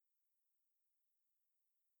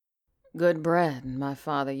Good bread, my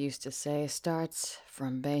father used to say, starts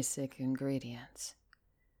from basic ingredients.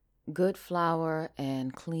 Good flour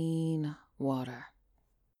and clean water.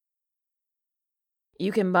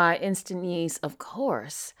 You can buy instant yeast, of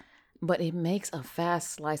course, but it makes a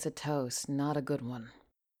fast slice of toast, not a good one.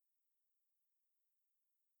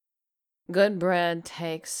 Good bread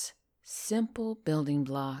takes simple building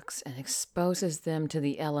blocks and exposes them to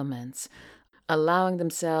the elements, allowing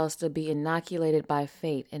themselves to be inoculated by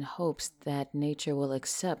fate in hopes that nature will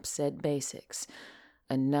accept said basics,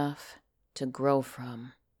 enough to grow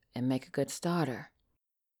from and make a good starter.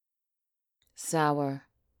 Sour,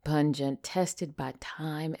 pungent, tested by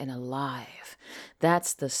time and alive.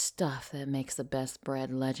 That's the stuff that makes the best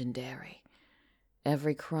bread legendary.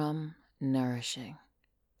 Every crumb nourishing,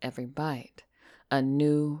 every bite a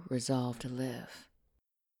new resolve to live.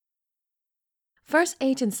 First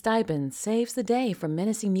Agent Stipend saves the day from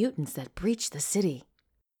menacing mutants that breach the city.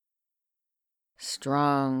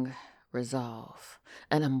 Strong resolve,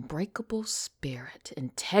 an unbreakable spirit,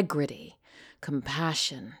 integrity,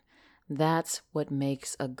 compassion. That's what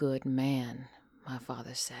makes a good man, my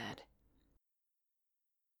father said.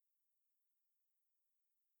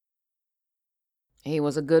 He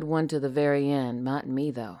was a good one to the very end, not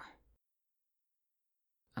me, though.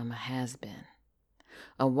 I'm a has-been.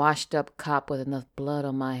 A washed-up cop with enough blood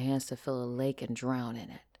on my hands to fill a lake and drown in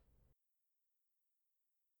it.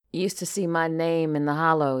 You used to see my name in the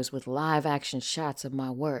hollows with live-action shots of my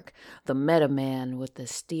work, the meta-man with the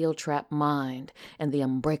steel-trap mind and the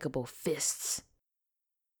unbreakable fists.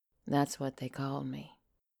 That's what they called me.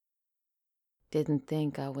 Didn't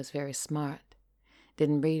think I was very smart.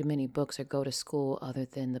 Didn't read many books or go to school other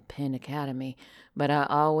than the Penn Academy, but I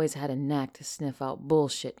always had a knack to sniff out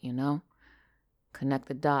bullshit, you know? Connect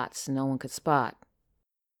the dots no one could spot.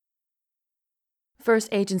 First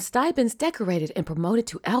Agent Stipend's decorated and promoted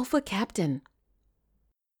to Alpha Captain.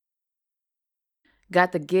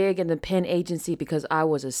 Got the gig in the Penn agency because I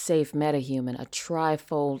was a safe metahuman, a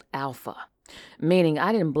trifold alpha, meaning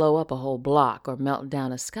I didn't blow up a whole block or melt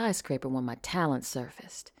down a skyscraper when my talent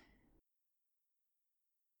surfaced.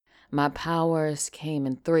 My powers came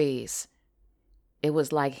in threes. It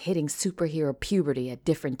was like hitting superhero puberty at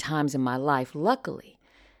different times in my life. Luckily,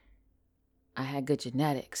 I had good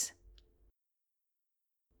genetics.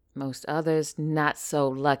 Most others, not so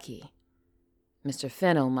lucky. Mr.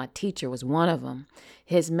 Fennel, my teacher, was one of them.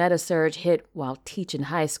 His metasurge hit while teaching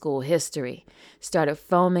high school history. Started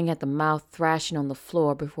foaming at the mouth, thrashing on the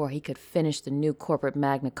floor before he could finish the new corporate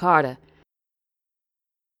Magna Carta.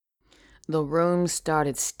 The room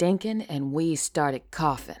started stinking and we started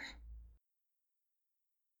coughing.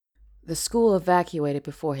 The school evacuated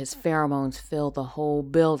before his pheromones filled the whole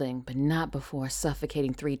building, but not before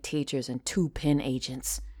suffocating 3 teachers and 2 Penn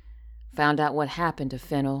agents. Found out what happened to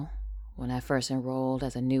Fennel when I first enrolled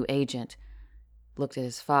as a new agent. Looked at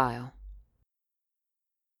his file.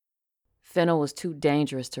 Fennel was too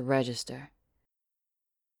dangerous to register.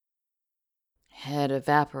 Had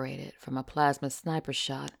evaporated from a plasma sniper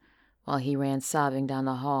shot while he ran sobbing down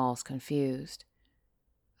the halls, confused,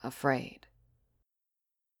 afraid.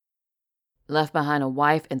 Left behind a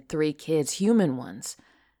wife and 3 kids, human ones.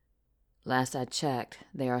 Last I checked,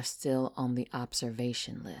 they are still on the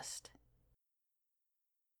observation list.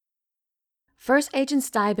 First Agent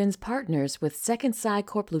Stipend's partners with Second Psi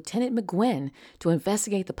Corp Lieutenant McGuinn to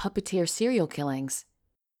investigate the puppeteer serial killings.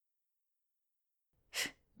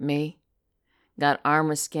 Me? Got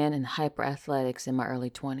armor skin and hyper-athletics in my early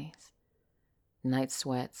 20s. Night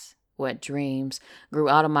sweats, wet dreams, grew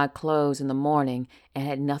out of my clothes in the morning and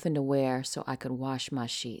had nothing to wear so I could wash my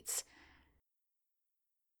sheets.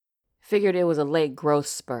 Figured it was a late growth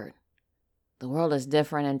spurt. The world is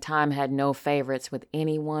different and time had no favorites with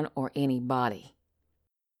anyone or anybody.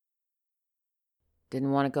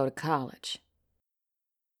 Didn't want to go to college.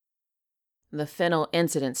 The Fennel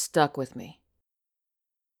incident stuck with me.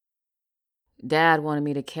 Dad wanted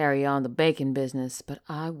me to carry on the bacon business, but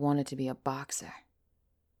I wanted to be a boxer.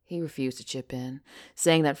 He refused to chip in,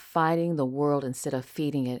 saying that fighting the world instead of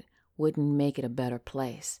feeding it wouldn't make it a better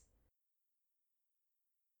place.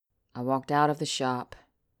 I walked out of the shop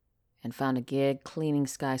and found a gig cleaning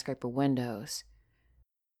skyscraper windows.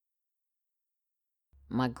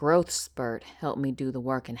 My growth spurt helped me do the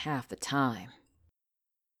work in half the time.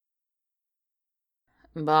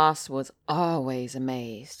 Boss was always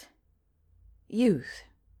amazed. Youth,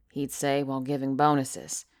 he'd say while giving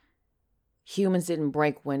bonuses. Humans didn't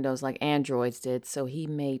break windows like androids did, so he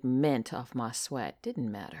made mint off my sweat.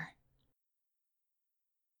 Didn't matter.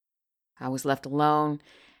 I was left alone,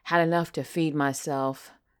 had enough to feed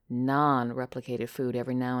myself, non-replicated food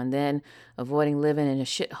every now and then, avoiding living in a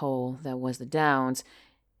shithole that was the Downs,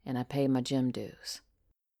 and I paid my gym dues.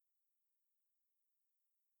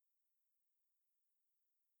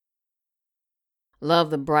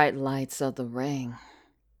 Love the bright lights of the ring.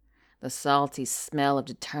 The salty smell of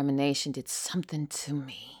determination did something to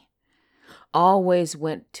me. Always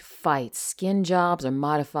went to fights, skin jobs or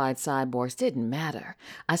modified cyborgs, didn't matter.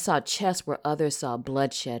 I saw chess where others saw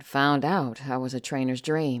bloodshed, found out I was a trainer's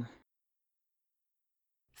dream.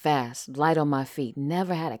 Fast, light on my feet,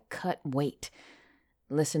 never had a cut weight.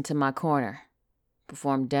 Listened to my corner,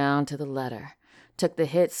 performed down to the letter. Took the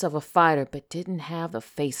hits of a fighter, but didn't have the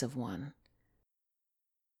face of one.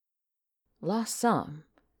 Lost some,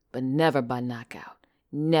 but never by knockout.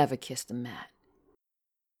 Never kissed the mat.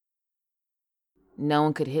 No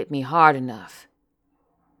one could hit me hard enough.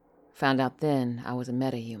 Found out then I was a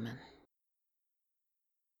metahuman.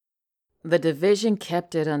 The division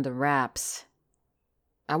kept it under wraps.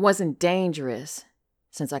 I wasn't dangerous,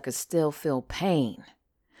 since I could still feel pain.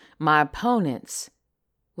 My opponents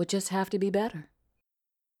would just have to be better.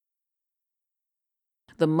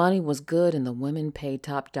 The money was good and the women paid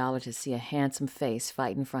top dollar to see a handsome face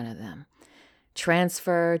fight in front of them.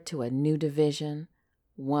 Transferred to a new division,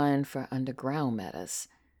 one for underground metas.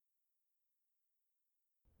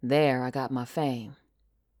 There I got my fame.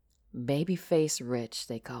 Babyface Rich,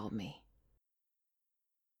 they called me.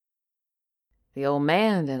 The old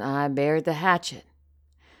man and I buried the hatchet.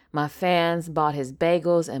 My fans bought his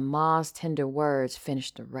bagels and Ma's tender words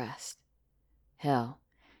finished the rest. Hell,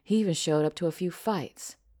 he even showed up to a few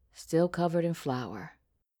fights, still covered in flour.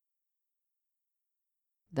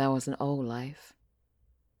 That was an old life.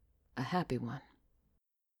 A happy one.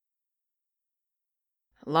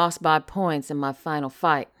 Lost by points in my final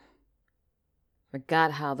fight.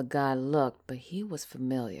 Forgot how the guy looked, but he was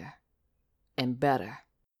familiar. And better.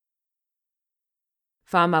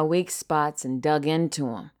 Found my weak spots and dug into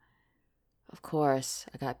them. Of course,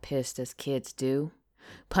 I got pissed as kids do.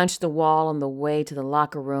 Punched the wall on the way to the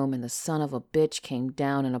locker room and the son of a bitch came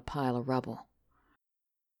down in a pile of rubble.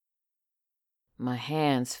 My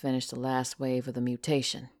hands finished the last wave of the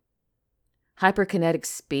mutation. Hyperkinetic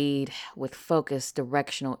speed with focused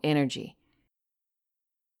directional energy.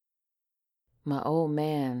 My old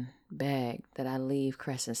man begged that I leave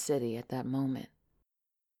Crescent City at that moment.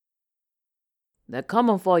 "They're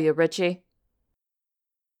coming for you, Richie."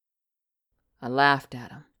 I laughed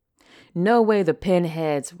at him. No way the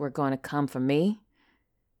pinheads were going to come for me.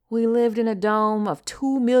 We lived in a dome of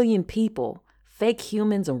 2 million people, fake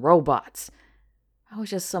humans and robots. I was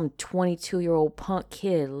just some 22-year-old punk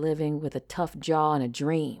kid living with a tough jaw and a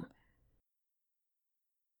dream.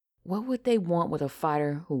 What would they want with a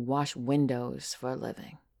fighter who washed windows for a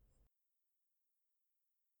living?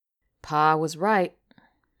 Pa was right,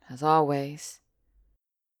 as always.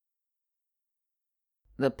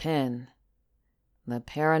 The PEN, the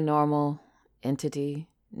Paranormal Entity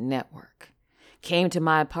Network, came to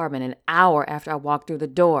my apartment an hour after I walked through the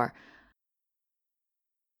door.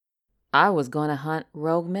 I was going to hunt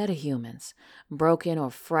rogue metahumans, broken or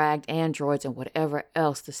fragged androids, and whatever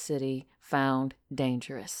else the city found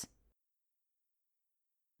dangerous.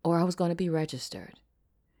 Or I was going to be registered.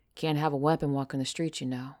 Can't have a weapon walking the street, you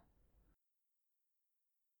know.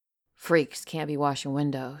 Freaks can't be washing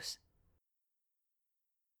windows.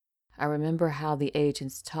 I remember how the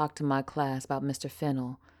agents talked to my class about Mr.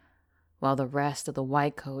 Fennel, while the rest of the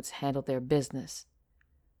white coats handled their business.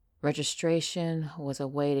 Registration was a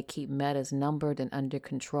way to keep metas numbered and under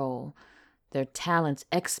control, their talents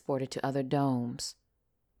exported to other domes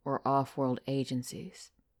or off-world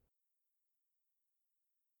agencies.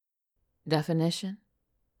 Definition?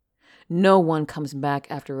 No one comes back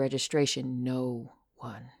after registration. No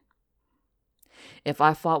one. If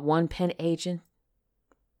I fought one PEN agent,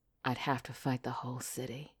 I'd have to fight the whole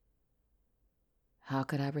city. How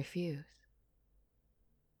could I refuse?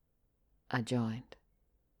 I joined.